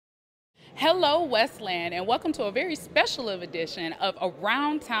Hello, Westland, and welcome to a very special edition of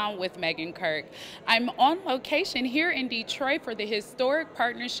Around Town with Megan Kirk. I'm on location here in Detroit for the historic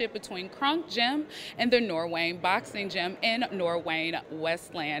partnership between Kronk Gym and the Norwayne Boxing Gym in Norwayne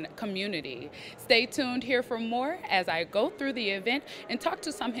Westland community. Stay tuned here for more as I go through the event and talk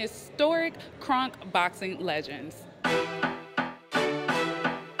to some historic Kronk boxing legends.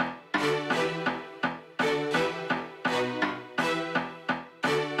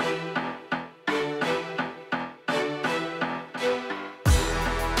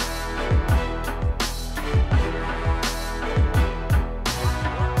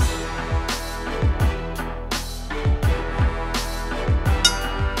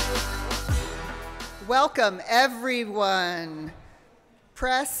 Welcome, everyone,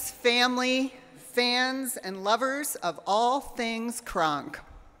 press, family, fans, and lovers of all things Kronk.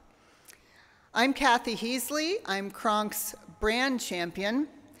 I'm Kathy Heasley. I'm Kronk's brand champion,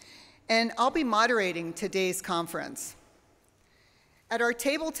 and I'll be moderating today's conference. At our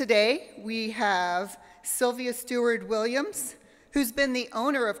table today, we have Sylvia Stewart-Williams, who's been the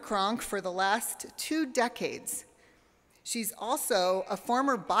owner of Kronk for the last 2 decades. She's also a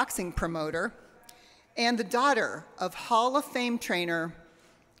former boxing promoter and the daughter of Hall of Fame trainer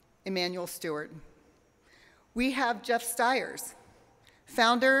Emanuel Stewart. We have Jeff Stiers,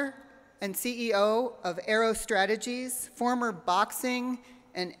 founder and CEO of Aero Strategies, former boxing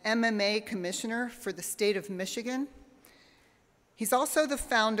and MMA commissioner for the state of Michigan. He's also the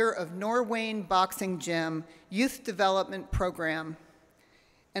founder of Norwayne Boxing Gym Youth Development Program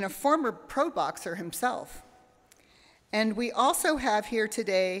and a former pro boxer himself. And we also have here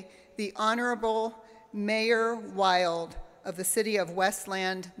today the Honorable Mayor Wild of the city of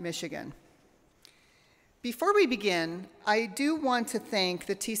Westland, Michigan. Before we begin, I do want to thank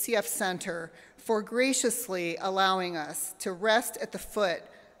the TCF Center for graciously allowing us to rest at the foot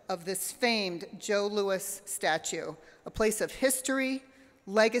of this famed Joe Louis statue, a place of history,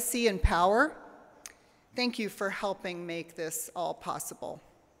 legacy, and power. Thank you for helping make this all possible.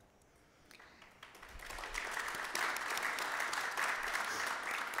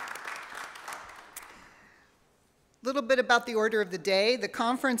 A little bit about the order of the day. The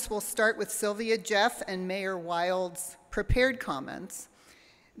conference will start with Sylvia, Jeff, and Mayor Wild's prepared comments.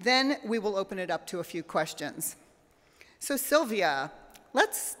 Then we will open it up to a few questions. So Sylvia,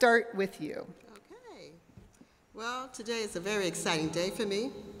 let's start with you. Okay. Well, today is a very exciting day for me.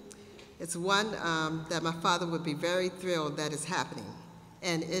 It's one that my father would be very thrilled that is happening,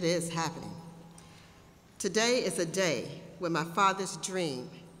 and it is happening. Today is a day when my father's dream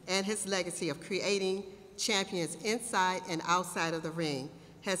and his legacy of creating champions inside and outside of the ring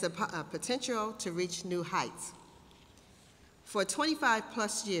has a potential to reach new heights. For 25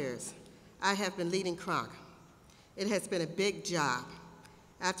 plus years, I have been leading Kronk. It has been a big job.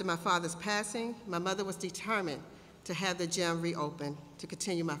 After my father's passing, my mother was determined to have the gym reopened to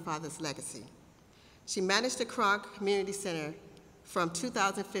continue my father's legacy. She managed the Kronk Community Center from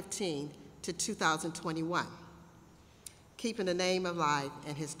 2015 to 2021, keeping the name alive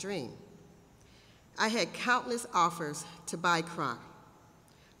and his dream. I had countless offers to buy Kronk.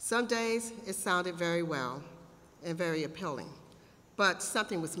 Some days it sounded very well and very appealing, but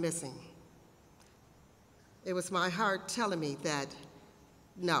something was missing. It was my heart telling me that,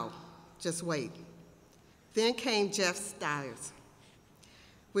 no, just wait. Then came Jeff Stiers.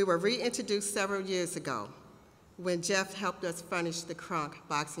 We were reintroduced several years ago when Jeff helped us furnish the Kronk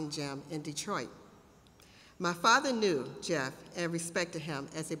Boxing Gym in Detroit. My father knew Jeff and respected him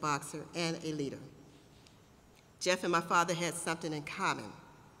as a boxer and a leader. Jeff and my father had something in common,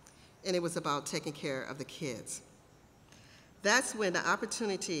 and it was about taking care of the kids. That's when the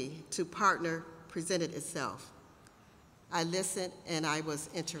opportunity to partner presented itself. I listened, and I was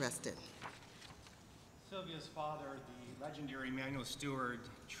interested. Sylvia's father, the legendary Emanuel Stewart,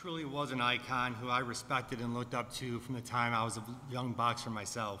 truly was an icon who I respected and looked up to from the time I was a young boxer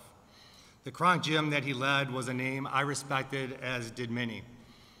myself. The Kronk Gym that he led was a name I respected, as did many.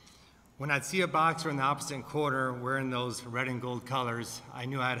 When I'd see a boxer in the opposite corner wearing those red and gold colors, I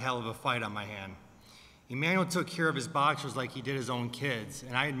knew I had a hell of a fight on my hand. Emanuel took care of his boxers like he did his own kids,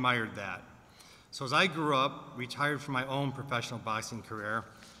 and I admired that. So as I grew up, retired from my own professional boxing career,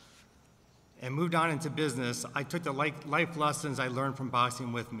 and moved on into business, I took the life lessons I learned from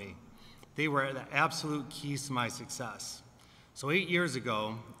boxing with me. They were the absolute keys to my success. So 8 years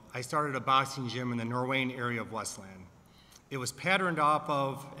ago, I started a boxing gym in the Norwayne area of Westland. It was patterned off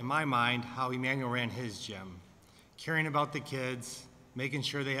of, in my mind, how Emanuel ran his gym, caring about the kids, making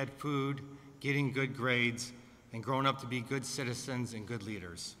sure they had food, getting good grades, and growing up to be good citizens and good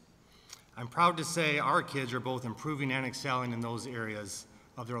leaders. I'm proud to say our kids are both improving and excelling in those areas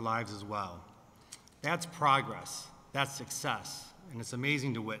of their lives as well. That's progress, that's success, and it's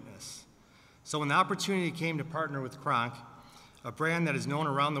amazing to witness. So when the opportunity came to partner with Kronk, a brand that is known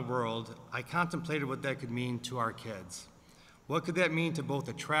around the world, I contemplated what that could mean to our kids. What could that mean to both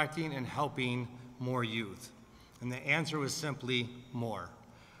attracting and helping more youth? And the answer was simply more.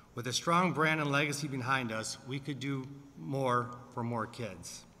 With a strong brand and legacy behind us, we could do more for more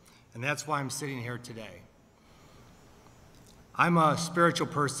kids. And that's why I'm sitting here today. I'm a spiritual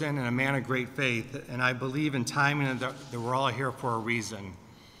person and a man of great faith, and I believe in timing and that we're all here for a reason.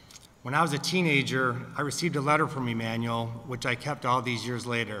 When I was a teenager, I received a letter from Emmanuel, which I kept all these years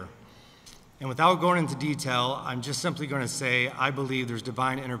later. And without going into detail, I'm just simply going to say I believe there's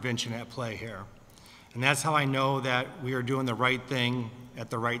divine intervention at play here. And that's how I know that we are doing the right thing at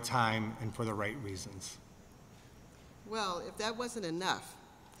the right time and for the right reasons. Well, if that wasn't enough,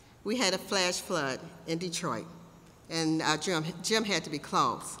 we had a flash flood in Detroit, and our gym had to be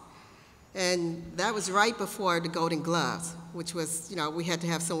closed. And that was right before the Golden Gloves, which was, we had to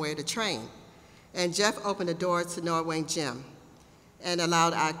have somewhere to train. And Jeff opened the doors to Norwayne Gym and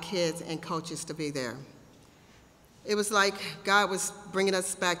allowed our kids and coaches to be there. It was like God was bringing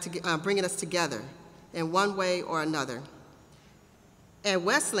us together in one way or another. And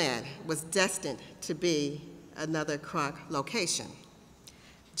Westland was destined to be another Kronk location.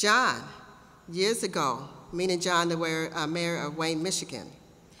 John, years ago, meeting John, the mayor of Wayne, Michigan,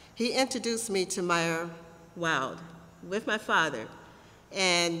 he introduced me to Mayor Wild with my father,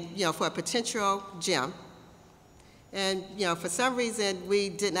 and for a potential gym. And for some reason we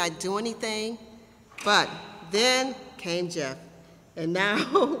did not do anything, but then came Jeff, and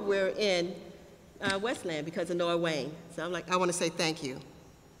now we're in Westland because of Norwayne. So I want to say thank you.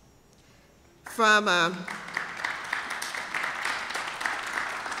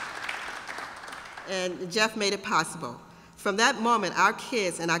 And Jeff made it possible. From that moment, our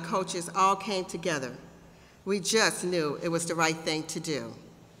kids and our coaches all came together. We just knew it was the right thing to do.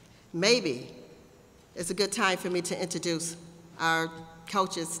 Maybe it's a good time for me to introduce our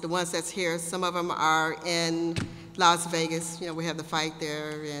coaches, the ones that's here. Some of them are in Las Vegas. We have the fight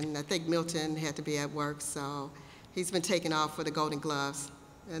there, and I think Milton had to be at work, so he's been taken off for the Golden Gloves,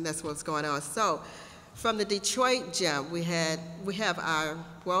 and that's what's going on. So from the Detroit gym, we have our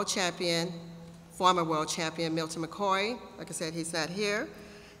world champion, former world champion, Milton McCoy. Like I said, he's not here.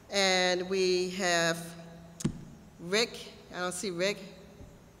 And we have Rick. I don't see Rick.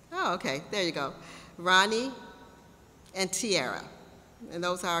 Oh, okay, there you go. Ronnie and Tiara. And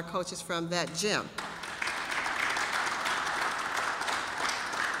those are our coaches from that gym.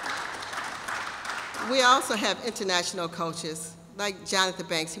 We also have international coaches, like Jonathan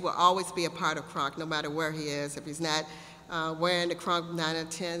Banks. He will always be a part of Kronk, no matter where he is. If he's not wearing the Kronk 9 or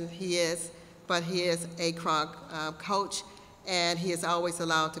 10, he is. But he is a Kronk coach, and he is always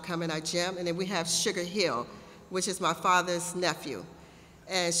allowed to come in our gym. And then we have Sugar Hill, which is my father's nephew.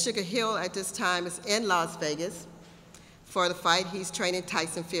 And Sugar Hill at this time is in Las Vegas for the fight. He's training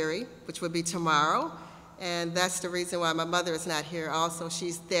Tyson Fury, which will be tomorrow. And that's the reason why my mother is not here also.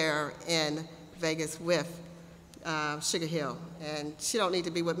 She's there in Vegas with Sugar Hill. And she don't need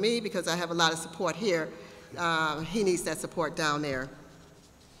to be with me because I have a lot of support here. He needs that support down there.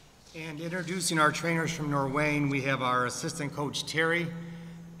 And introducing our trainers from Norwayne, we have our assistant coach, Terry.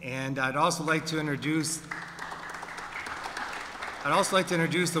 And I'd also like to introduce the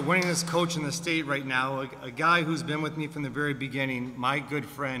winningest coach in the state right now, a guy who's been with me from the very beginning, my good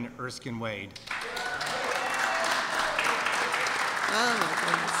friend, Erskine Wade. Oh, my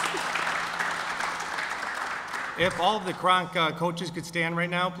goodness. If all of the Kronk coaches could stand right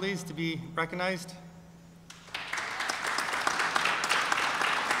now, please, to be recognized.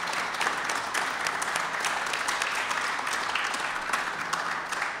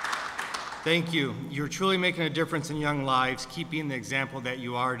 Thank you. You're truly making a difference in young lives, keeping the example that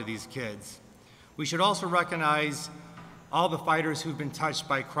you are to these kids. We should also recognize all the fighters who've been touched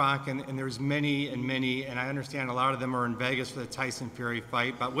by Kronk, and there's many, and I understand a lot of them are in Vegas for the Tyson Fury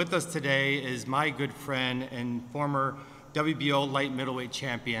fight. But with us today is my good friend and former WBO light middleweight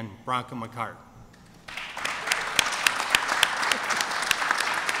champion, Bronco McCart.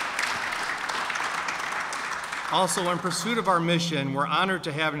 Also, in pursuit of our mission, we're honored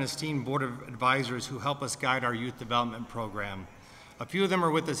to have an esteemed board of advisors who help us guide our youth development program. A few of them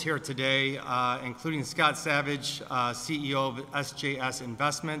are with us here today, including Scott Savage, CEO of SJS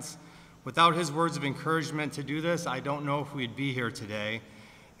Investments. Without his words of encouragement to do this, I don't know if we'd be here today.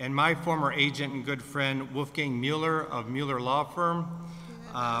 And my former agent and good friend, Wolfgang Mueller of Mueller Law Firm,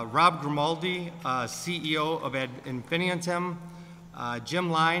 Rob Grimaldi, CEO of Infinitum, Jim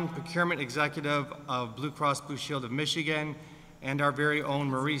Line, Procurement Executive of Blue Cross Blue Shield of Michigan, and our very own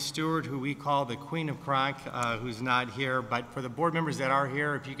Marie Stewart, who we call the Queen of Kronk, who's not here. But for the board members that are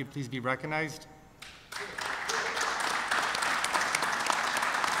here, if you could please be recognized.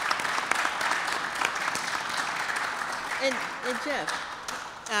 And Jeff,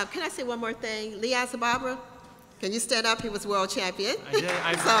 can I say one more thing? Liaza Barbara, can you stand up? He was world champion. I did.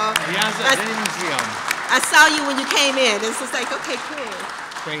 I didn't even see him. I saw you when you came in. It's just like, okay, cool.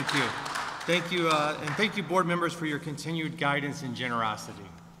 Thank you. Thank you, and thank you, board members, for your continued guidance and generosity.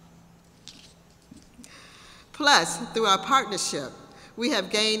 Plus, through our partnership, we have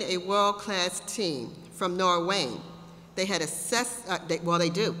gained a world-class team from Norwayne. They had they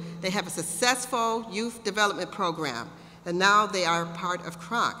do. They have a successful youth development program, and now they are part of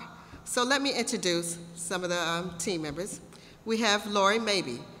Kronk. So let me introduce some of the team members. We have Lori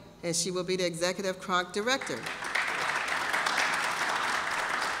Mabey, and she will be the Executive Kronk Director.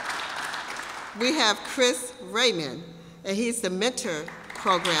 We have Chris Raymond, and he's the Mentor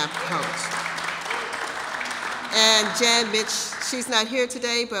Program Coach. And Jan Mitch, she's not here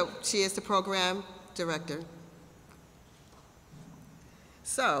today, but she is the Program Director.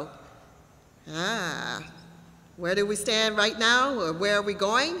 So, where do we stand right now, or where are we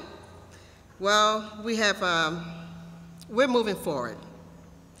going? Well, we have, we're moving forward.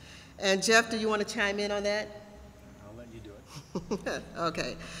 And Jeff, do you want to chime in on that? I'll let you do it.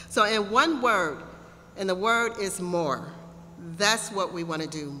 Okay, so in one word, and the word is more. That's what we want to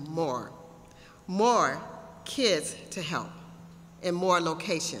do, more. More kids to help in more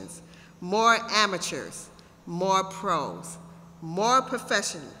locations, more amateurs, more pros, more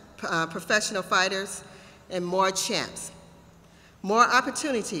professional fighters, and more champs. More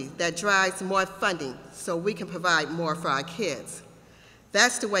opportunity that drives more funding so we can provide more for our kids.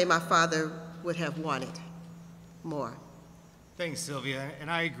 That's the way my father would have wanted, more. Thanks, Sylvia, and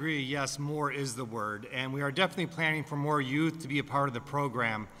I agree, yes, more is the word, and we are definitely planning for more youth to be a part of the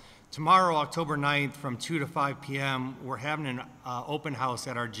program. Tomorrow, October 9th, from 2 to 5 p.m., we're having an open house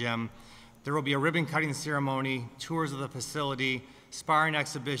at our gym. There will be a ribbon cutting ceremony, tours of the facility, sparring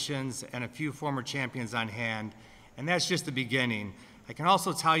exhibitions, and a few former champions on hand, and that's just the beginning. I can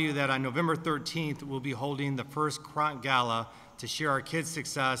also tell you that on November 13th, we'll be holding the first Kronk Gala to share our kids'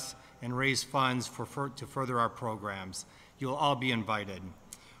 success and raise funds to further our programs. You'll all be invited.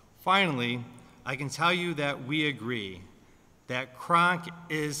 Finally, I can tell you that we agree that Kronk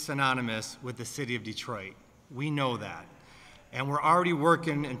is synonymous with the city of Detroit. We know that. And we're already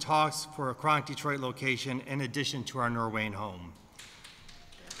working in talks for a Kronk Detroit location in addition to our Norwayne home.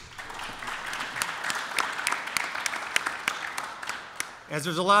 As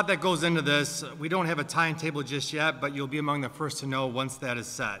there's a lot that goes into this, we don't have a timetable just yet, but you'll be among the first to know once that is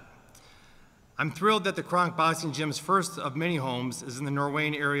set. I'm thrilled that the Kronk Boxing Gym's first of many homes is in the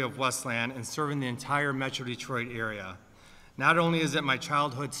Norwayne area of Westland and serving the entire Metro Detroit area. Not only is it my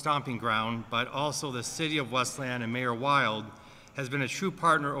childhood stomping ground, but also the city of Westland and Mayor Wild has been a true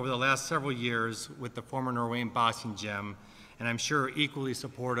partner over the last several years with the former Norwayne Boxing Gym, and I'm sure equally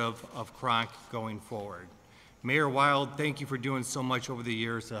supportive of Kronk going forward. Mayor Wild, thank you for doing so much over the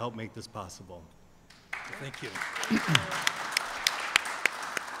years to help make this possible. Thank you.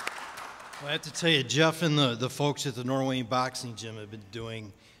 Well, I have to tell you, Jeff and the folks at the Norwayne Boxing Gym have been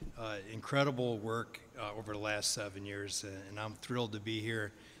doing incredible work over the last 7 years, and I'm thrilled to be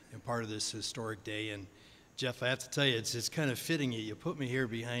here and part of this historic day. And Jeff, I have to tell you, it's kind of fitting you put me here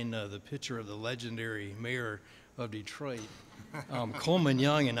behind the picture of the legendary mayor of Detroit, Coleman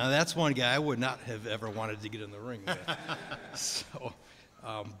Young, and now that's one guy I would not have ever wanted to get in the ring with. So,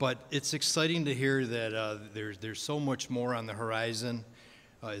 but it's exciting to hear that there's so much more on the horizon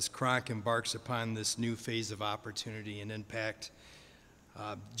as Kronk embarks upon this new phase of opportunity and impact.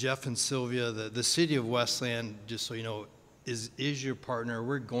 Jeff and Sylvia, the city of Westland, just so you know, is your partner.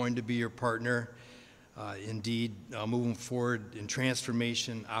 We're going to be your partner, indeed, moving forward in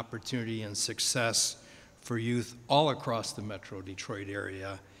transformation, opportunity, and success for youth all across the Metro Detroit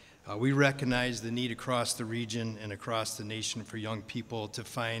area. We recognize the need across the region and across the nation for young people to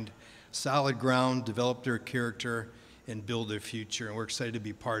find solid ground, develop their character, and build their future, and we're excited to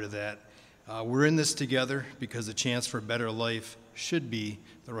be part of that. We're in this together because the chance for a better life should be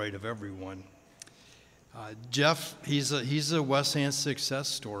the right of everyone. Jeff, he's a Westland success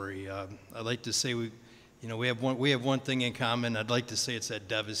story. I'd like to say we have one thing in common. I'd like to say it's that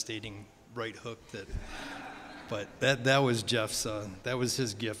devastating right hook but that was Jeff's. That was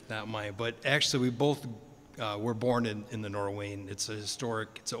his gift, not mine. But actually, we both were born in the Norwayne. It's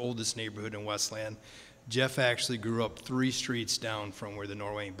the oldest neighborhood in Westland. Jeff actually grew up 3 streets down from where the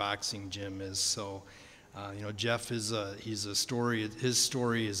Norwayne Boxing Gym is. So, Jeff he's a story. His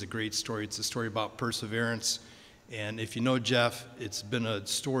story is a great story. It's a story about perseverance And if you know Jeff, it's been a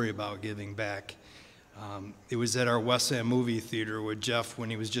story about giving back. It was at our Westland movie theater where Jeff, when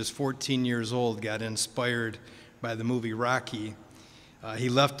he was just 14 years old, got inspired by the movie Rocky. He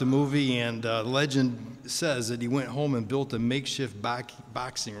left the movie, and legend says that he went home and built a makeshift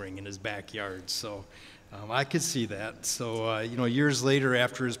boxing ring in his backyard. So I could see that. So, you know, years later,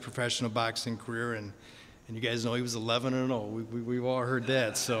 after his professional boxing career, and you guys know he was 11-0. We've all heard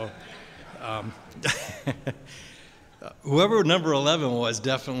that. So whoever number 11 was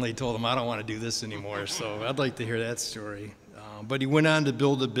definitely told him, I don't want to do this anymore. So I'd like to hear that story. But he went on to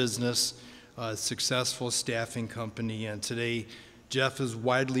build a business, a successful staffing company, and today Jeff is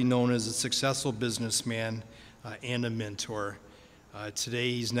widely known as a successful businessman and a mentor.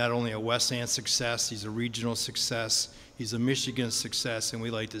 Today he's not only a Westland success, he's a regional success, he's a Michigan success, and we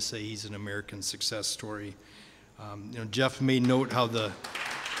like to say he's an American success story. You know, Jeff made note how the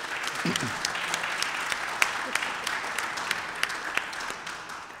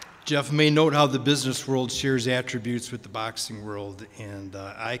Jeff may note how the business world shares attributes with the boxing world, and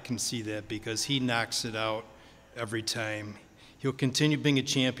I can see that because he knocks it out every time. He'll continue being a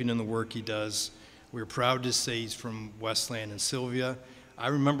champion in the work he does. We're proud to say he's from Westland and Sylvia. I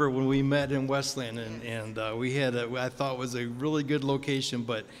remember when we met in Westland, and we had I thought was a really good location,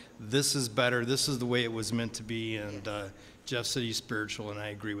 but this is better. This is the way it was meant to be, and Jeff said he's spiritual, and I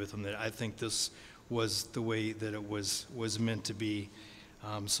agree with him that I think this was the way that it was meant to be.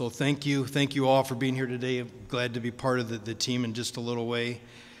 So thank you all for being here today. I'm glad to be part of the team in just a little way.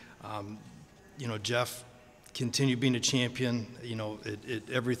 You know, Jeff, continue being a champion, you know, at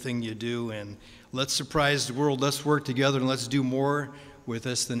everything you do, and let's surprise the world. Let's work together, and let's do more with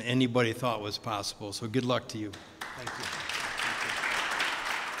us than anybody thought was possible. So good luck to you. Thank you.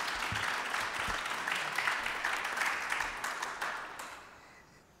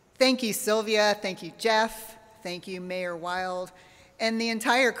 Thank you, Sylvia. Thank you, Jeff. Thank you, Mayor Wild, and the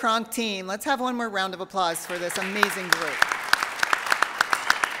entire Kronk team. Let's have one more round of applause for this amazing group.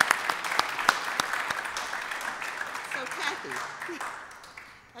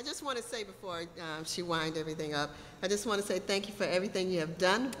 I just want to say before she winds everything up, I just want to say thank you for everything you have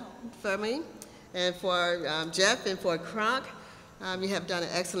done for me and for Jeff and for Kronk. You have done an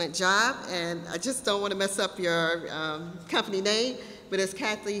excellent job, and I just don't want to mess up your company name, but it's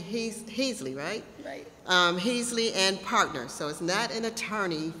Kathy Heasley, right? Right. Heasley and Partners, so it's not an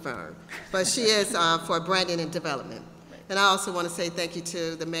attorney firm, but she is for branding and development. And I also want to say thank you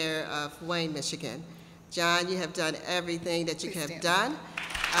to the mayor of Wayne, Michigan. John, you have done everything that you have done.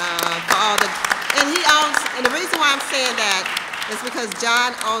 For all and he owns, and the reason why I'm saying that is because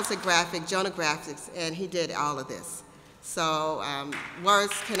John owns Jonah Graphics, and he did all of this. So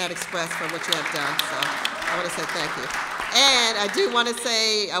words cannot express for what you have done, so I want to say thank you. And I do want to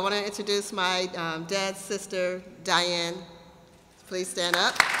say, I want to introduce my dad's sister, Diane. Please stand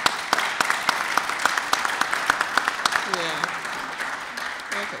up. Yeah.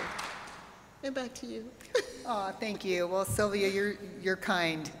 Okay. And back to you. Oh, thank you. Well, Sylvia, you're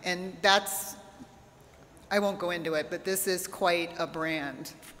kind, and I won't go into it, but this is quite a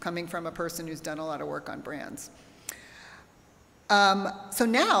brand, coming from a person who's done a lot of work on brands. So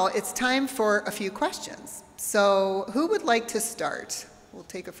now it's time for a few questions. So who would like to start? We'll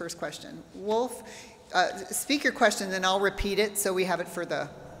take a first question. Wolf, speak your question, and I'll repeat it so we have it for the...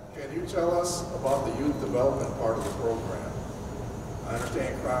 Can you tell us about the youth development part of the program? I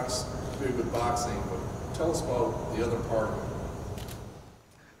understand Kronk's big with boxing, but tell us about the other part of it.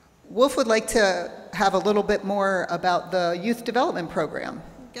 Wolf would like to have a little bit more about the youth development program.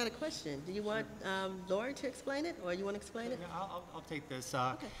 Got a question. Do you want Lori to explain it, or you want to explain it? Yeah, I'll take this.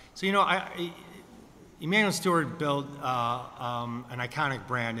 Okay. So, you know, Emmanuel Stewart built an iconic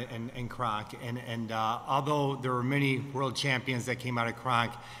brand in Kronk, and although there were many world champions that came out of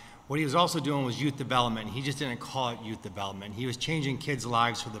Kronk, what he was also doing was youth development. He just didn't call it youth development. He was changing kids'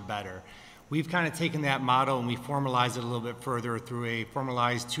 lives for the better. We've kind of taken that model and we formalized it a little bit further through a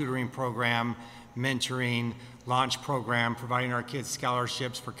formalized tutoring program, mentoring, launch program, providing our kids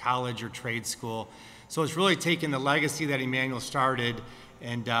scholarships for college or trade school. So it's really taken the legacy that Emmanuel started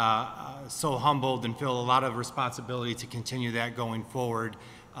and so humbled and feel a lot of responsibility to continue that going forward,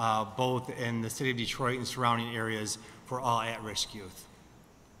 both in the city of Detroit and surrounding areas for all at-risk youth.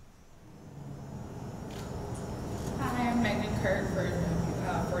 Hi, I'm Megan Kirk for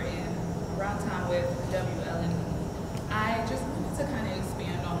Around Town with WLND. I just wanted to kind of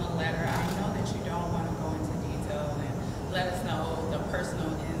expand on the letter. I know that you don't want to go into detail and let us know the personal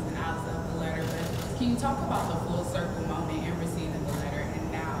ins and outs of the letter, but can you talk about the full circle moment in receiving the letter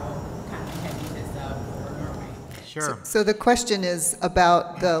and now kind of heading this up for Norwayne? Sure. So the question is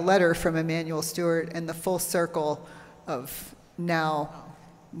about the letter from Emmanuel Stewart and the full circle of now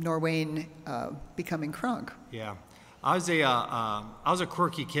Norwayne becoming Kronk. Yeah. I was a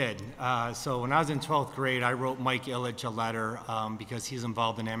quirky kid. So when I was in 12th grade, I wrote Mike Ilitch a letter because he's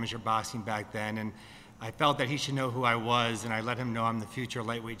involved in amateur boxing back then, and I felt that he should know who I was, and I let him know I'm the future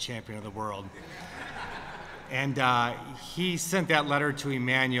lightweight champion of the world. And he sent that letter to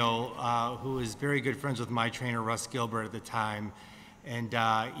Emmanuel, who was very good friends with my trainer, Russ Gilbert, at the time. And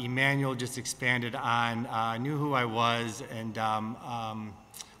Emmanuel just expanded on, knew who I was, and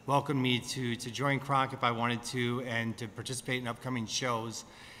welcomed me to join Kronk if I wanted to, and to participate in upcoming shows.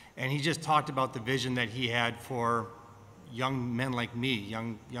 And he just talked about the vision that he had for young men like me,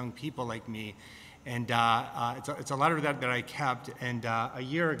 young people like me. And it's a letter that I kept. And a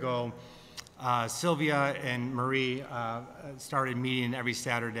year ago, Sylvia and Marie started meeting every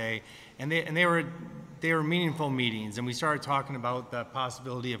Saturday, and they were meaningful meetings. And we started talking about the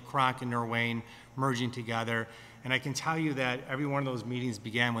possibility of Kronk and Norwayne merging together. And I can tell you that every one of those meetings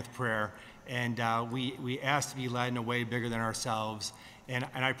began with prayer, and we asked to be led in a way bigger than ourselves. And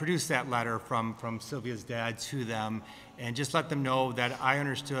I produced that letter from Sylvia's dad to them, and just let them know that I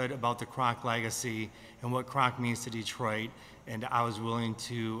understood about the Kronk legacy and what Kronk means to Detroit, and I was willing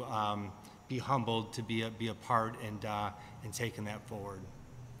to be humbled to be a part and taking that forward.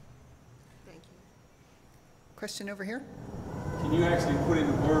 Thank you. Question over here? Can you actually put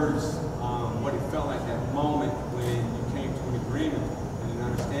into words what it felt like that moment when you came to an agreement and an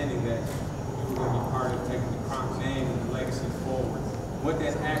understanding that you were going to be part of taking the Kronk name and the legacy forward? What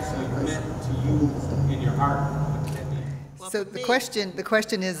that actually meant to you in your heart? What did that mean? So the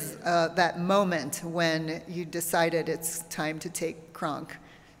question is that moment when you decided it's time to take Kronk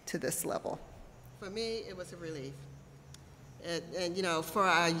to this level. For me, it was a relief. And you know, for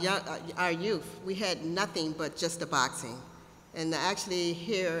our youth, we had nothing but just the boxing. And to actually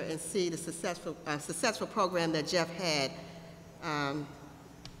hear and see the successful program that Jeff had,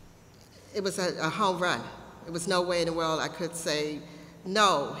 it was a home run. There was no way in the world I could say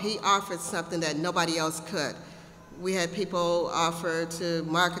no. He offered something that nobody else could. We had people offer to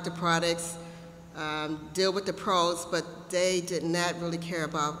market the products, deal with the pros, but they did not really care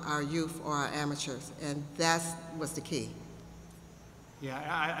about our youth or our amateurs, and that was the key. Yeah,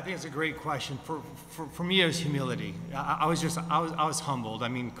 I think it's a great question. For me, it was humility. I was humbled. I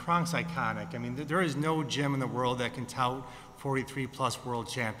mean, Kronk's iconic. I mean, there is no gym in the world that can tout 43+ world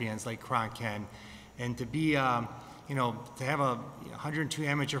champions like Kronk can. And to be, you know, to have 102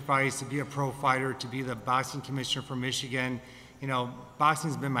 amateur fights, to be a pro fighter, to be the boxing commissioner for Michigan, you know,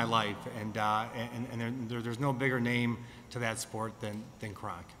 boxing's been my life, and there's no bigger name to that sport than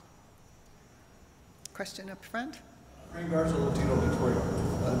Kronk. Question up front? Frank Garza, Latino, Detroit.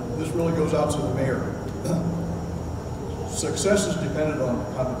 This really goes out to the mayor. Success is dependent on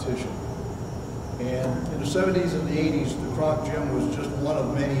competition. And in the 70s and the 80s, the Kronk Gym was just one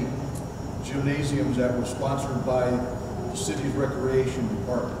of many gymnasiums that were sponsored by the city's recreation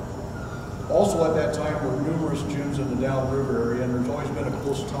department. Also at that time were numerous gyms in the downriver area, and there's always been a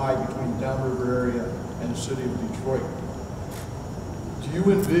close tie between the downriver area and the city of Detroit. Do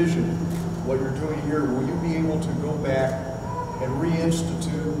you envision what you're doing here? Will you be able to go back and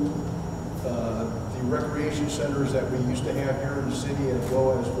reinstitute the recreation centers that we used to have here in the city, as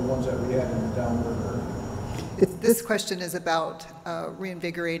well as the ones that we had in the downriver area? This question is about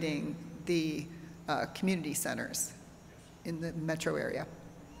reinvigorating the community centers in the metro area.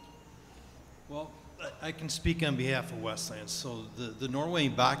 Well, I can speak on behalf of Westland. So the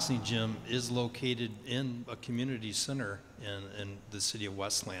Norwayne Boxing Gym is located in a community center in the city of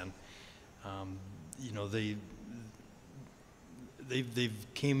Westland. You know, they've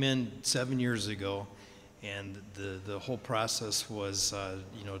came in 7 years ago, and the whole process was,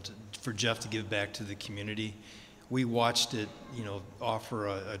 you know, for Jeff to give back to the community. We watched it, you know, offer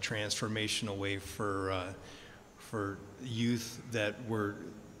a transformational way for youth that were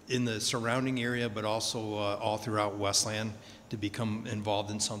in the surrounding area, but also all throughout Westland, to become involved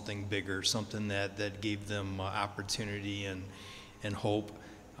in something bigger, something that gave them opportunity and hope.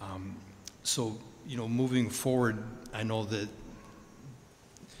 So, you know, moving forward, I know that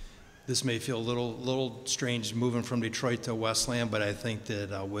this may feel a little strange moving from Detroit to Westland, but I think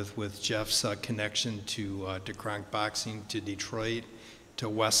that with Jeff's connection to Kronk Boxing, to Detroit, to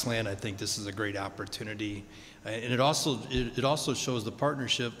Westland, I think this is a great opportunity. And it also shows the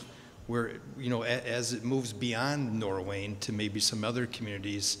partnership where, you know, as it moves beyond Norwayne to maybe some other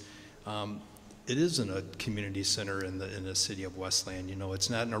communities, it isn't a community center in the city of Westland. You know,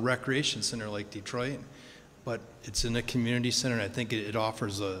 it's not in a recreation center like Detroit, but it's in a community center, and I think it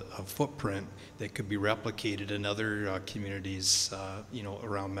offers a footprint that could be replicated in other communities, you know,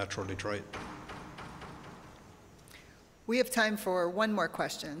 around Metro Detroit. We have time for one more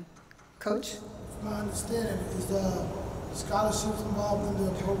question. Coach? From my understanding, is scholarships involved in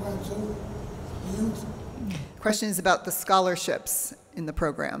the program too? Youth? Question is about the scholarships in the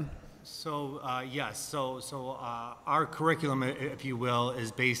program. So yes, so our curriculum, if you will,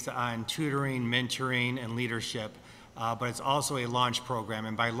 is based on tutoring, mentoring, and leadership, but it's also a launch program.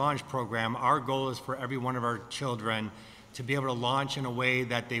 And by launch program, our goal is for every one of our children to be able to launch in a way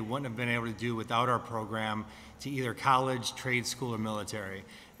that they wouldn't have been able to do without our program, to either college, trade school, or military.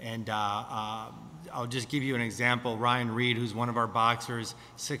 And I'll just give you an example. Ryan Reed, who's one of our boxers,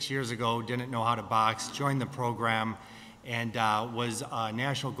 6 years ago didn't know how to box, joined the program, and was a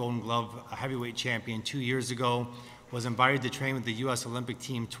National Golden Glove heavyweight champion 2 years ago, was invited to train with the U.S. Olympic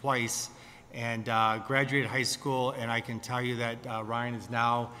team twice, and graduated high school. And I can tell you that Ryan is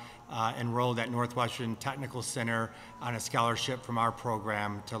now enrolled at Northwestern Technical Center on a scholarship from our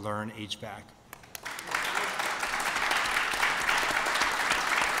program to learn HVAC.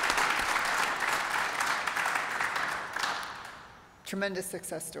 Tremendous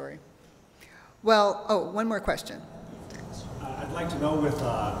success story. Well, oh, one more question. I'd like to know, with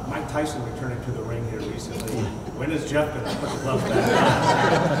Mike Tyson returning to the ring here recently, when is Jeff going to put the gloves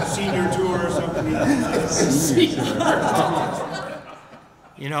back on? Senior tour or something?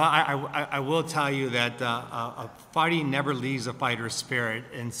 You know, I will tell you that fighting never leaves a fighter's spirit,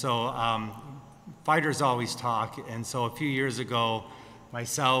 and so fighters always talk. And so a few years ago,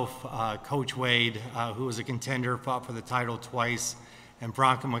 myself, Coach Wade, who was a contender, fought for the title twice, and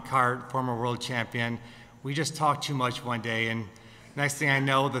Bronco McCart, former world champion, we just talked too much one day, and next thing I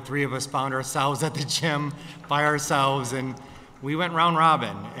know, the three of us found ourselves at the gym by ourselves, and we went round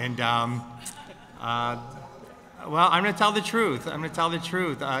robin. And well, I'm going to tell the truth. I'm going to tell the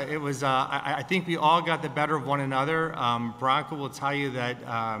truth. It was, I think we all got the better of one another. Bronco will tell you that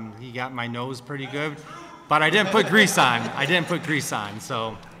he got my nose pretty good, but I didn't put grease on. I didn't put grease on,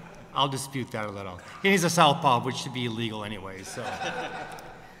 so I'll dispute that a little. He's a southpaw, which should be illegal anyway, so.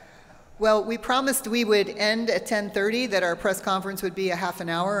 Well, we promised we would end at 10:30, that our press conference would be a half an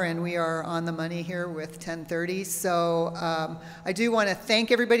hour, and we are on the money here with 10:30. So I do want to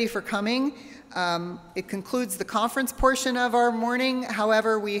thank everybody for coming. It concludes the conference portion of our morning.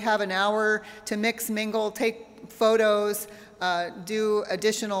 However, we have an hour to mix, mingle, take photos, do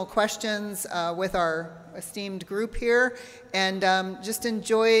additional questions with our esteemed group here, and just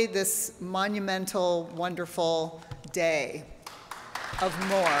enjoy this monumental, wonderful day of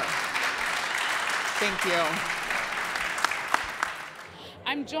more. Thank you.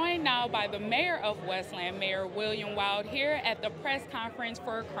 I'm joined now by the mayor of Westland, Mayor William Wild, here at the press conference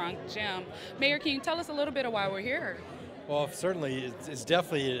for Kronk Gym. Mayor, can you tell us a little bit of why we're here? Well, certainly, it's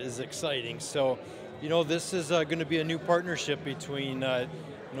definitely is exciting. So, you know, this is going to be a new partnership between, you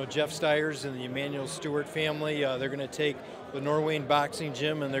know, Jeff Stiers and the Emmanuel Stewart family. They're going to take the Norwayne Boxing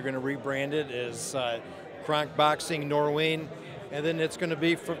Gym and they're going to rebrand it as Kronk Boxing Norwayne. And then it's going to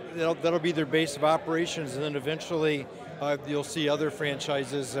be, that'll be their base of operations, and then eventually you'll see other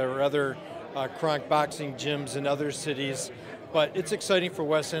franchises or other Kronk Boxing gyms in other cities. But it's exciting for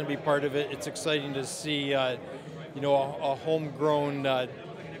Westland to be part of it. It's exciting to see, you know, a homegrown,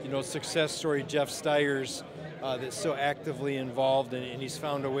 you know, success story, Jeff Stiers, that's so actively involved, and he's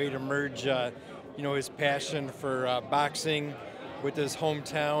found a way to merge, you know, his passion for boxing with his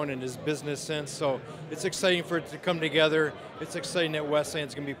hometown and his business sense. So it's exciting for it to come together. It's exciting that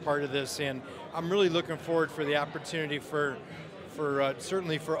Westland's going to be part of this, and I'm really looking forward for the opportunity for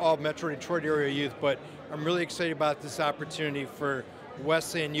certainly for all Metro Detroit area youth, but I'm really excited about this opportunity for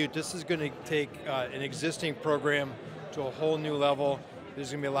Westland youth. This is going to take an existing program to a whole new level.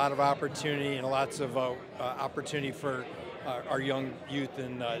 There's going to be a lot of opportunity and lots of opportunity for our young youth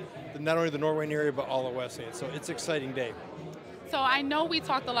in not only the Norwayne area, but all of Westland. So it's an exciting day. So I know we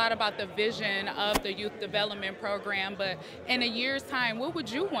talked a lot about the vision of the youth development program, but in a year's time, what would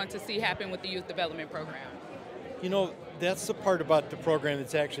you want to see happen with the youth development program? You know, that's the part about the program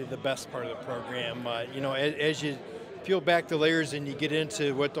that's actually the best part of the program. You know, as you peel back the layers and you get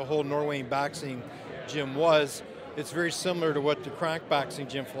into what the whole Norwayne Boxing Gym was, it's very similar to what the Kronk Boxing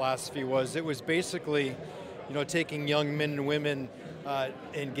Gym philosophy was. It was basically, you know, taking young men and women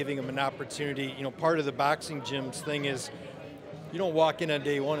and giving them an opportunity. You know, part of the boxing gym's thing is, you don't walk in on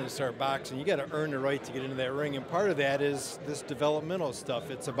day one and start boxing. You got to earn the right to get into that ring, and part of that is this developmental stuff.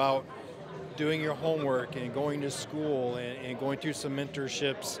 It's about doing your homework and going to school and going through some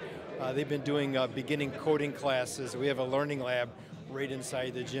mentorships. They've been doing beginning coding classes. We have a learning lab right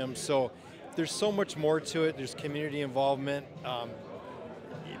inside the gym. So there's so much more to it. There's community involvement,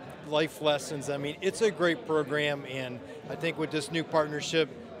 life lessons. I mean, it's a great program, and I think with this new partnership,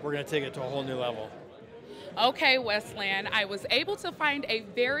 we're going to take it to a whole new level. Okay, Westland, I was able to find a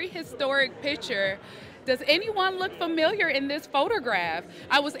very historic picture. Does anyone look familiar in this photograph?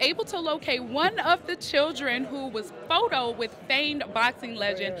 I was able to locate one of the children who was photoed with famed boxing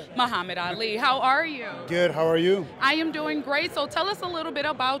legend Muhammad Ali. How are you? Good, how are you? I am doing great, so tell us a little bit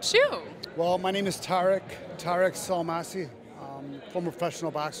about you. Well, my name is Tarek Salmasi, former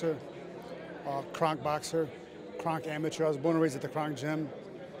professional boxer, Kronk boxer, Kronk amateur. I was born and raised at the Kronk Gym.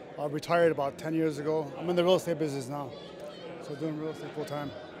 Retired about 10 years ago. I'm in the real estate business now, so doing real estate full time.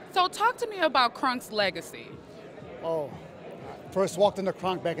 So talk to me about Kronk's legacy. Oh, first walked into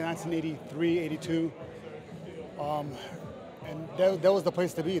Kronk back in 1983, 82. And that was the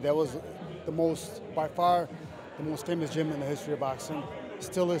place to be. That was by far, the most famous gym in the history of boxing.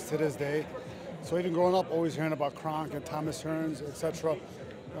 Still is to this day. So even growing up, always hearing about Kronk and Thomas Hearns, etc.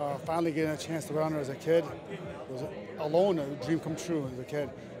 Finally getting a chance to go down there as a kid was alone a dream come true as a kid.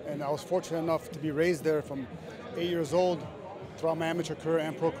 And I was fortunate enough to be raised there from 8 years old throughout my amateur career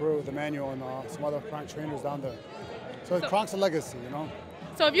and pro career with Emmanuel and some other Kronk trainers down there. So Kronk's a legacy, you know.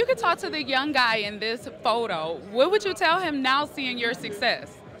 So if you could talk to the young guy in this photo, what would you tell him now seeing your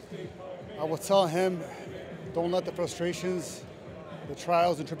success? I would tell him, don't let the frustrations, the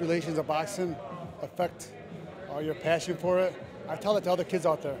trials and tribulations of boxing affect your passion for it. I tell it to other kids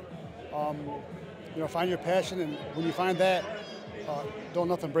out there. You know, find your passion, and when you find that, don't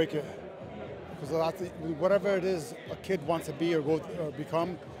nothing break it. Because whatever it is a kid wants to be or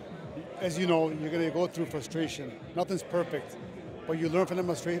become, as you know, you're going to go through frustration. Nothing's perfect, but you learn from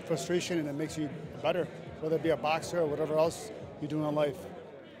the frustration, and it makes you better, whether it be a boxer or whatever else you're doing in life.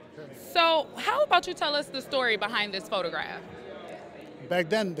 So how about you tell us the story behind this photograph? Back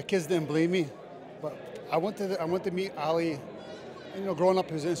then, the kids didn't believe me, but I went to meet Ali. You know, growing up,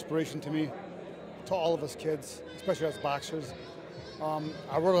 he was an inspiration to me, to all of us kids, especially as boxers.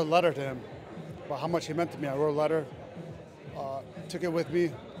 I wrote a letter to him about how much he meant to me. I wrote a letter, took it with me.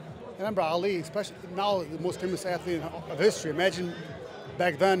 And remember, Ali, especially now the most famous athlete of history. Imagine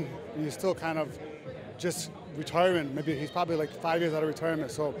back then, he was still kind of just retirement. Maybe he's probably like 5 years out of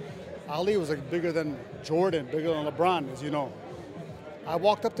retirement. So Ali was like bigger than Jordan, bigger than LeBron, as you know. I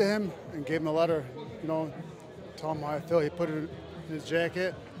walked up to him and gave him a letter, you know, told him how I feel. He put it in his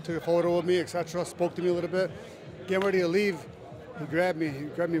jacket, took a photo with me, etc., spoke to me a little bit. Getting ready to leave, he grabbed me, he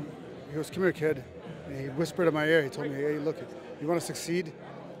goes, "Come here, kid." And he whispered in my ear, he told me, "Hey, look, you want to succeed?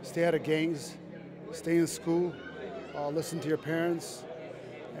 Stay out of gangs, stay in school, listen to your parents."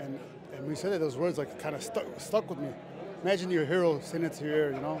 And when he said those words, like, kind of stuck with me. Imagine your hero saying it to your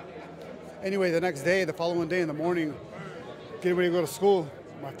ear, you know? Anyway, the following day in the morning, getting ready to go to school,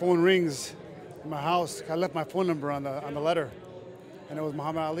 my phone rings in my house. I left my phone number on the letter, and it was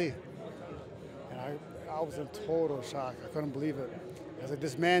Muhammad Ali. And I was in total shock. I couldn't believe it. I was like,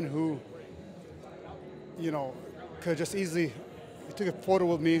 this man who, you know, could just easily, he took a photo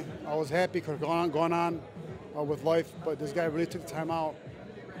with me. I was happy, could have gone on with life, but this guy really took the time out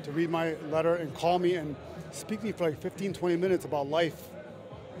to read my letter and call me and speak to me for like 15, 20 minutes about life.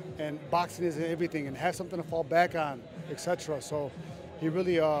 And boxing isn't everything, and have something to fall back on, etc. So he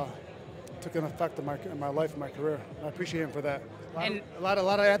really took an effect in my life and my career. I appreciate him for that. A lot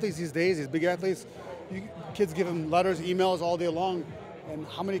of athletes these days, these big athletes, kids give them letters, emails all day long, and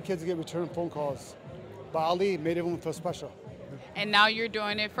how many kids get return phone calls? But Ali made everyone feel special. And now you're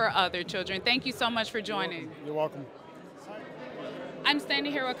doing it for other children. Thank you so much for joining. You're welcome. I'm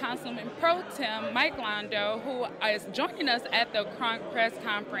standing here with Councilman Pro Tem Mike Londo, who is joining us at the Kronk press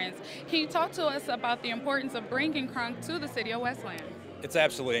conference. Can you talk to us about the importance of bringing Kronk to the city of Westland? It's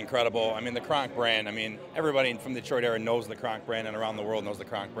absolutely incredible. I mean, the Kronk brand, everybody from the Detroit area knows the Kronk brand, and around the world knows the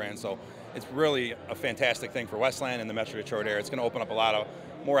Kronk brand. So it's really a fantastic thing for Westland and the Metro Detroit area. It's going to open up a lot of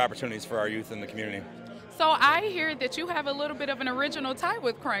more opportunities for our youth in the community. So I hear that you have a little bit of an original tie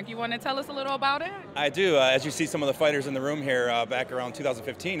with Kronk. You want to tell us a little about it? I do. As you see some of the fighters in the room here back around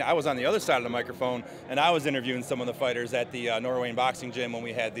 2015, I was on the other side of the microphone, and I was interviewing some of the fighters at the Norwayne Boxing Gym when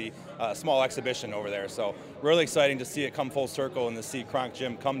we had the small exhibition over there. So really exciting to see it come full circle and to see Kronk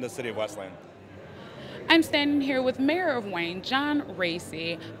Gym come to the city of Westland. I'm standing here with Mayor of Wayne, John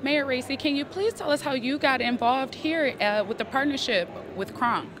Racy. Mayor Racy, can you please tell us how you got involved here with the partnership with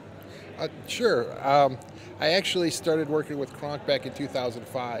Kronk? Sure. I actually started working with Kronk back in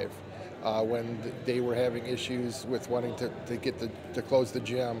 2005 when they were having issues with wanting to close the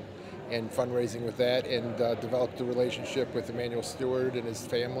gym. and fundraising with that, and developed a relationship with Emmanuel Stewart and his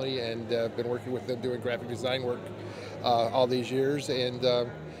family, and been working with them doing graphic design work all these years. And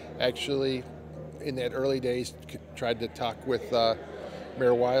actually, in that early days, tried to talk with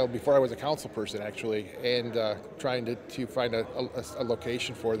Mayor Wild before I was a council person, actually, and trying to find a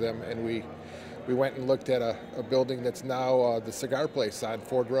location for them. And we went and looked at a building that's now the cigar place on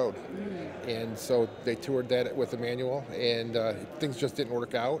Ford Road. And so they toured that with Emmanuel, and things just didn't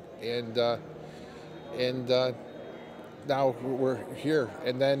work out. And now we're here.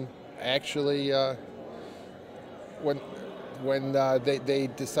 And then actually, when they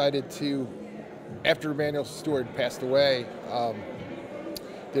decided to, after Emmanuel Stewart passed away,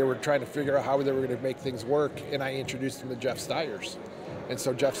 they were trying to figure out how they were going to make things work, and I introduced them to Jeff Stiers. And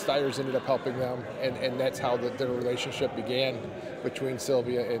so Jeff Stiers ended up helping them, and that's how their relationship began between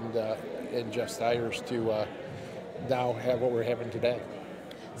Sylvia and Jeff Stiers to now have what we're having today.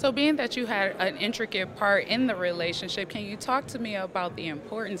 So being that you had an intricate part in the relationship, can you talk to me about the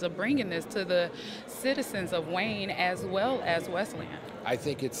importance of bringing this to the citizens of Wayne as well as Westland? I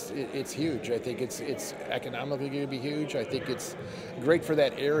think it's huge. I think it's economically going to be huge. I think it's great for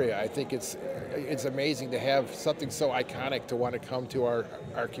that area. I think it's amazing to have something so iconic to want to come to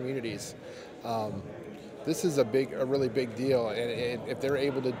our communities. This is a really big deal, and if they're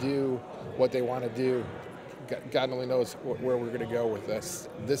able to do what they want to do, God only knows where we're going to go with this.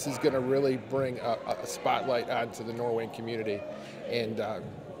 This is going to really bring a spotlight onto the Norwayne community and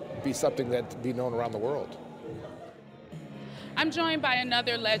be something that be known around the world. I'm joined by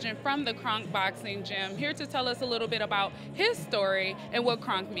another legend from the Kronk Boxing Gym, here to tell us a little bit about his story and what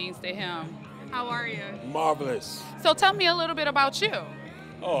Kronk means to him. How are you? Marvelous. So tell me a little bit about you.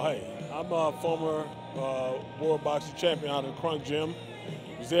 Oh, hey, I'm a former world boxing champion out of the Kronk Gym.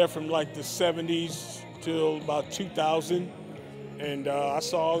 Was there from like the 70s till about 2000. And I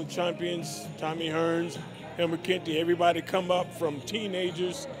saw all the champions, Tommy Hearns, Helmut Kente, everybody come up from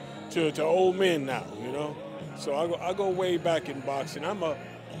teenagers to old men now, you know? So I go way back in boxing. I'm a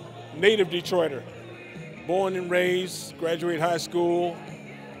native Detroiter, born and raised, graduated high school.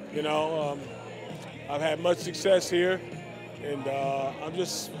 You know, I've had much success here, and I'm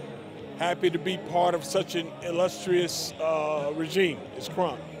just happy to be part of such an illustrious regime as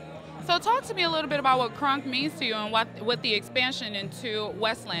Kronk. So talk to me a little bit about what Kronk means to you and what the expansion into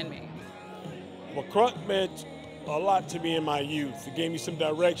Westland means. Well, Kronk meant a lot to me in my youth. It gave me some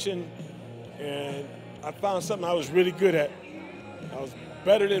direction, and I found something I was really good at. I was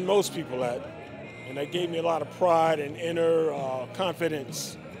better than most people at, and that gave me a lot of pride and inner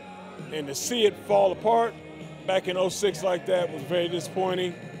confidence. And to see it fall apart back in '06 like that was very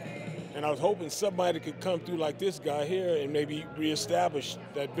disappointing. And I was hoping somebody could come through like this guy here and maybe reestablish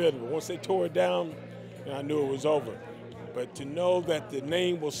that building. But once they tore it down, I knew it was over. But to know that the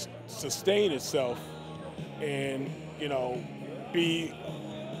name will sustain itself and, you know, be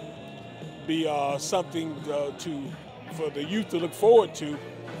something for the youth to look forward to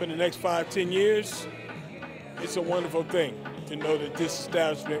for the next 5-10 years, it's a wonderful thing to know that this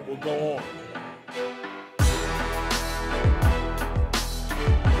establishment will go on.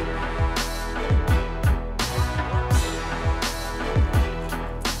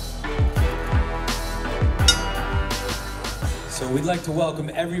 So we'd like to welcome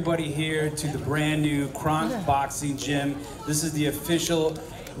everybody here to the brand new Kronk Boxing Gym. This is the official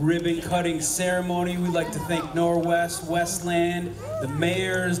ribbon cutting ceremony. We'd like to thank Norwest, Westland, the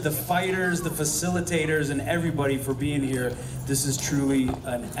mayors, the fighters, the facilitators, and everybody for being here. This is truly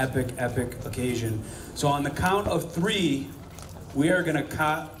an epic, epic occasion. So on the count of 3, we are gonna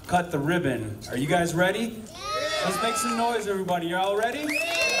cut the ribbon. Are you guys ready? Let's make some noise, everybody. You all ready?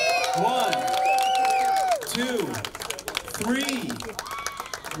 1, 2, 3.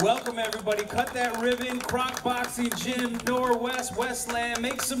 Welcome everybody. Cut that ribbon. Kronk Boxing Gym, Norwest, Westland.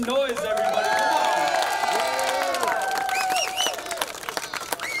 Make some noise, everybody. Come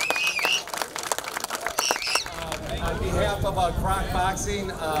on. On behalf of Kronk Boxing,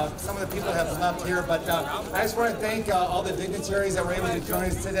 some of the people have left here, but I just want to thank all the dignitaries that were able to join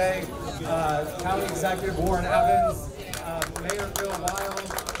us today. County Executive Warren Evans, Mayor Bill Wild,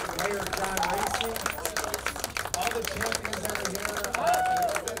 Mayor John Racing, all the champions that are here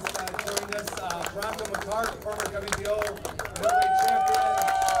joined us. Bronco McCart, former WBO middleweight champion.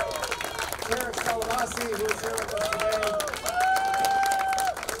 Tarek Saladasi, who is here with us today.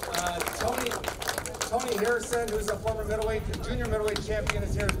 Tony Harrison, who's a former junior middleweight champion,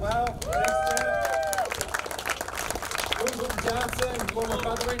 is here as well. Thanks, Tim. William Johnson, former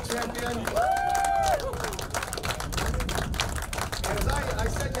featherweight champion. And as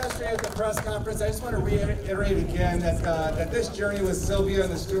I said yesterday at the press conference, I just want to reiterate again that this journey with Sylvia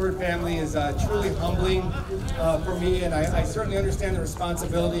and the Stewart family is truly humbling for me, and I certainly understand the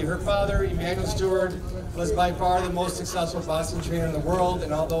responsibility. Her father, Emmanuel Stewart, was by far the most successful boxing trainer in the world,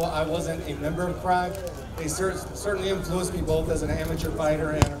 and although I wasn't a member of Kronk, they certainly influenced me both as an amateur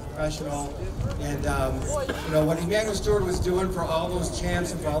fighter and a professional. And you know, what Emmanuel Stewart was doing for all those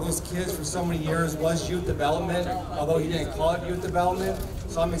champs and for all those kids for so many years was youth development, although he didn't call it youth development.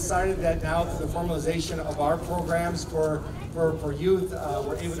 So I'm excited that now through the formalization of our programs for youth,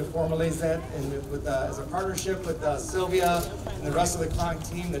 we're able to formalize that and as a partnership with Sylvia and the rest of the Kronk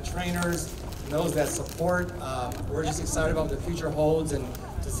team, the trainers, and those that support. We're just excited about what the future holds and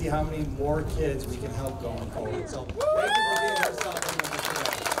to see how many more kids we can help going forward. So thank you for being here today.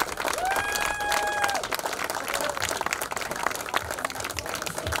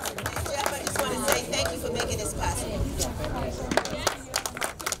 Jeff, I just want to say thank you for making this possible.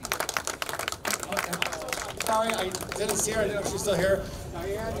 Sorry, I didn't see her. I didn't know if she's still here.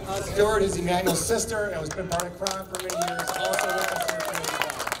 Diane Stewart is Emmanuel's sister and has been part of Kronk for many years. Also with us here today.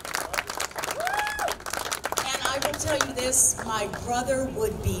 And I will tell you this, my brother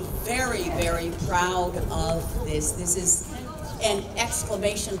would be very, very proud of this. This is an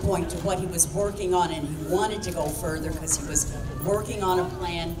exclamation point to what he was working on, and he wanted to go further because he was working on a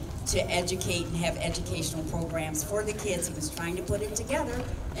plan to educate and have educational programs for the kids. He was trying to put it together,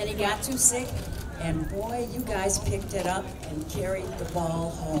 and he got too sick. And boy, you guys picked it up and carried the ball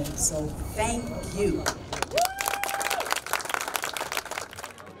home. So thank you.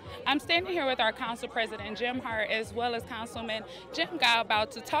 I'm standing here with our Council President, Jim Hart, as well as Councilman Jim Guy,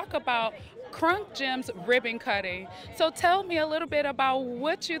 to talk about Kronk Gym's ribbon cutting. So tell me a little bit about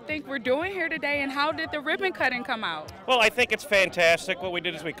what you think we're doing here today and how did the ribbon cutting come out? Well, I think it's fantastic. What we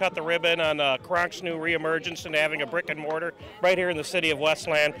did is we cut the ribbon on Kronk's new reemergence into having a brick and mortar right here in the city of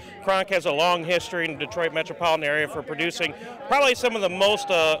Westland. Kronk has a long history in the Detroit metropolitan area for producing probably some of the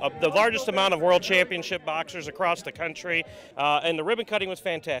the largest amount of world championship boxers across the country. And the ribbon cutting was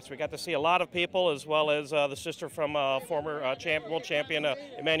fantastic. We got to see a lot of people, as well as the sister from former world champion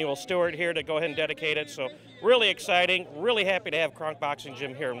Emmanuel Stewart here to go ahead and dedicate it. So really exciting, really happy to have Kronk Boxing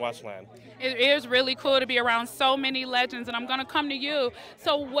Gym here in Westland. It is really cool to be around so many legends, and I'm going to come to you.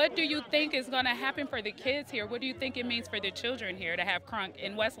 So what do you think is going to happen for the kids here? What do you think it means for the children here to have Kronk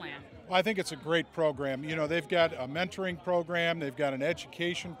in Westland? Well, I think it's a great program. You know, they've got a mentoring program, they've got an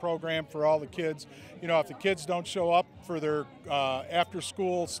education program for all the kids. You know, if the kids don't show up for their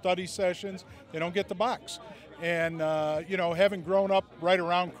after-school study sessions, they don't get the box. And, you know, having grown up right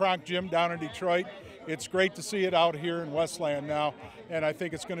around Kronk Gym down in Detroit, it's great to see it out here in Westland now, and I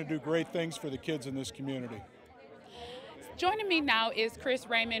think it's going to do great things for the kids in this community. Joining me now is Chris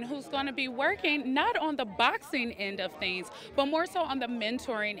Raymond, who's going to be working not on the boxing end of things, but more so on the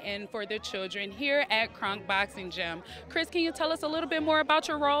mentoring end for the children here at Kronk Boxing Gym. Chris, can you tell us a little bit more about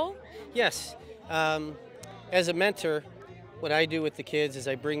your role? Yes. As a mentor, what I do with the kids is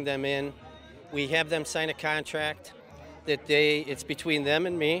I bring them in. We have them sign a contract that it's between them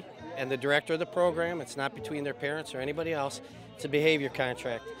and me and the director of the program. It's not between their parents or anybody else. It's a behavior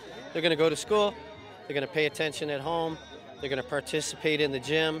contract. They're going to go to school. They're going to pay attention at home. They're going to participate in the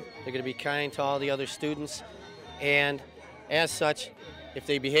gym. They're going to be kind to all the other students. And as such, if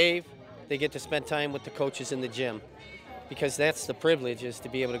they behave, they get to spend time with the coaches in the gym, because that's the privilege, is to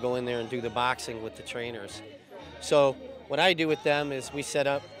be able to go in there and do the boxing with the trainers. So what I do with them is we set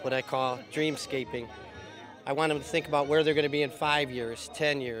up what I call dreamscaping. I want them to think about where they're going to be in 5 years,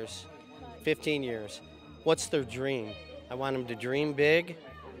 10 years, 15 years. What's their dream? I want them to dream big,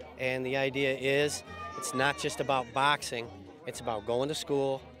 and the idea is it's not just about boxing, it's about going to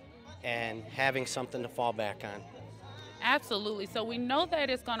school and having something to fall back on. Absolutely. So we know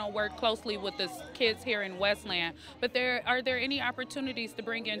that it's going to work closely with the kids here in Westland, but are there any opportunities to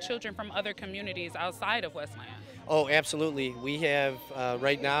bring in children from other communities outside of Westland? Oh, absolutely. We have,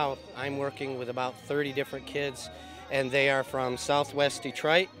 right now, I'm working with about 30 different kids, and they are from Southwest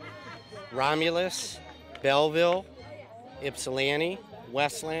Detroit, Romulus, Belleville, Ypsilanti,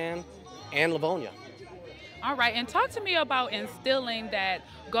 Westland, and Livonia. All right, and talk to me about instilling that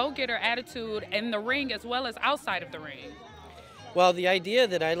go-getter attitude in the ring as well as outside of the ring. Well, the idea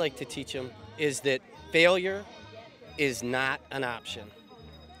that I like to teach them is that failure is not an option.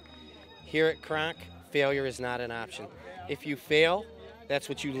 Here at Kronk, failure is not an option. If you fail, that's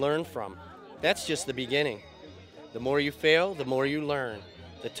what you learn from. That's just the beginning. The more you fail, the more you learn.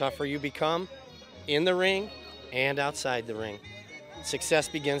 The tougher you become in the ring and outside the ring. Success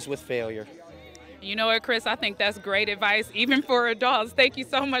begins with failure. You know what, Chris? I think that's great advice, even for adults. Thank you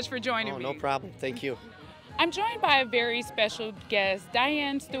so much for joining me. No problem. Thank you. I'm joined by a very special guest,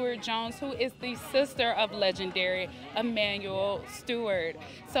 Diane Stewart-Jones, who is the sister of legendary Emmanuel Stewart.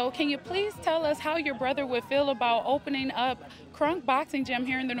 So can you please tell us how your brother would feel about opening up Kronk Boxing Gym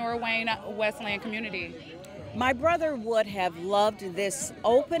here in the Norwayne Westland community? My brother would have loved this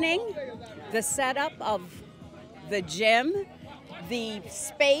opening, the setup of the gym, the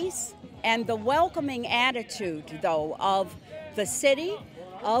space, and the welcoming attitude, though, of the city,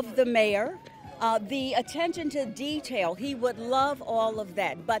 of the mayor, the attention to detail. He would love all of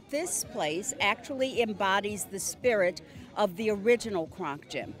that. But this place actually embodies the spirit of the original Kronk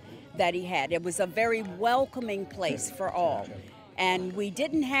Gym that he had. It was a very welcoming place for all. And we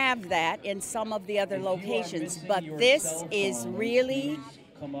didn't have that in some of the other locations, but this is really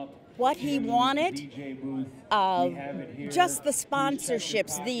what he wanted. Just the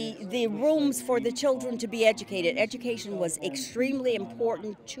sponsorships, the rooms for the children to be educated. Education was extremely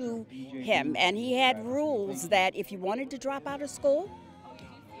important to him, and he had rules that if you wanted to drop out of school,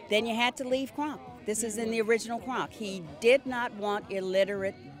 then you had to leave Kronk. This is in the original Kronk. He did not want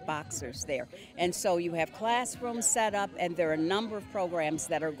illiterate boxers there. And so you have classrooms set up, and there are a number of programs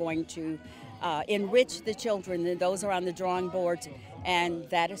that are going to enrich the children, and those are on the drawing boards, and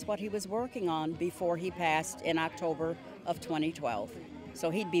that is what he was working on before he passed in October of 2012.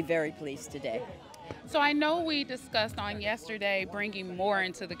 So he'd be very pleased today. So I know we discussed on yesterday bringing more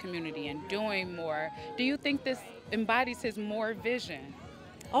into the community and doing more. Do you think this embodies his more vision?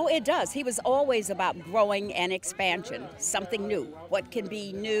 Oh, it does. He was always about growing and expansion, something new. What can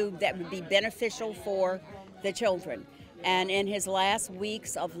be new that would be beneficial for the children? And in his last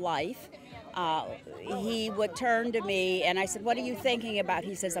weeks of life, he would turn to me and I said, "What are you thinking about?"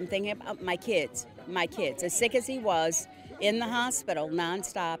 He says, "I'm thinking about my kids, my kids." As sick as he was in the hospital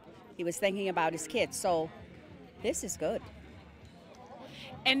nonstop, he was thinking about his kids. So this is good.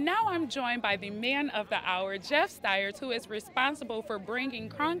 And now I'm joined by the man of the hour, Jeff Stiers, who is responsible for bringing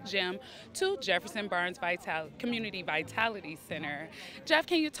Kronk Gym to Jefferson Barns Community Vitality Center. Jeff,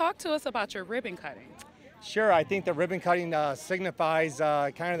 can you talk to us about your ribbon cutting? Sure, I think the ribbon cutting signifies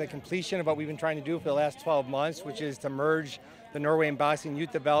kind of the completion of what we've been trying to do for the last 12 months, which is to merge the Norwayne Boxing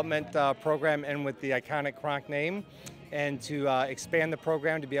Youth Development Program in with the iconic Kronk name, and to expand the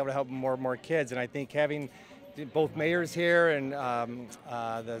program to be able to help more and more kids. And I think having both mayors here and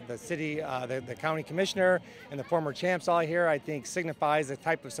the city, the county commissioner and the former champs all here, I think signifies the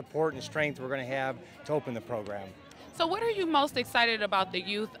type of support and strength we're going to have to open the program. So what are you most excited about the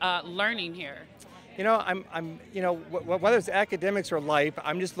youth learning here? You know, whether it's academics or life,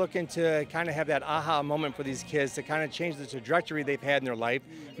 I'm just looking to kind of have that aha moment for these kids to kind of change the trajectory they've had in their life.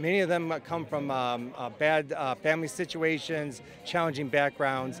 Many of them come from bad family situations, challenging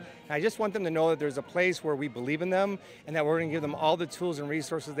backgrounds. And I just want them to know that there's a place where we believe in them and that we're going to give them all the tools and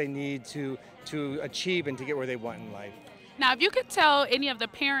resources they need to achieve and to get where they want in life. Now, if you could tell any of the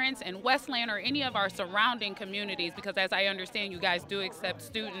parents in Westland or any of our surrounding communities, because as I understand, you guys do accept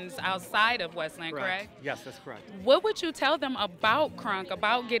students outside of Westland, correct? Yes, that's correct. What would you tell them about Kronk,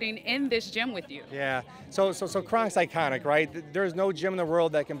 about getting in this gym with you? Yeah, so Kronk's iconic, right? There's no gym in the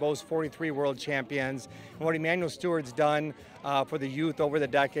world that can boast 43 world champions. And what Emmanuel Stewart's done for the youth over the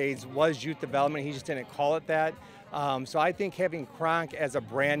decades was youth development. He just didn't call it that. So I think having Kronk as a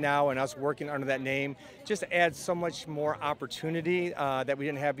brand now and us working under that name just adds so much more opportunity that we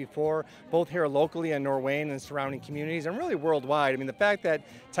didn't have before, both here locally in Norwayne and surrounding communities, and really worldwide. I mean, the fact that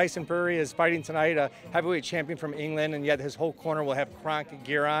Tyson Fury is fighting tonight, a heavyweight champion from England, and yet his whole corner will have Kronk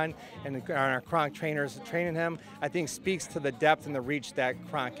gear on, and our Kronk trainers training him, I think speaks to the depth and the reach that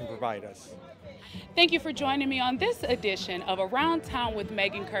Kronk can provide us. Thank you for joining me on this edition of Around Town with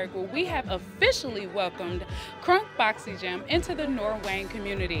Megan Kirk, where we have officially welcomed Kronk Boxing Gym into the Norwayne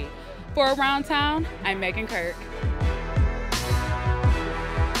community. For Around Town, I'm Megan Kirk.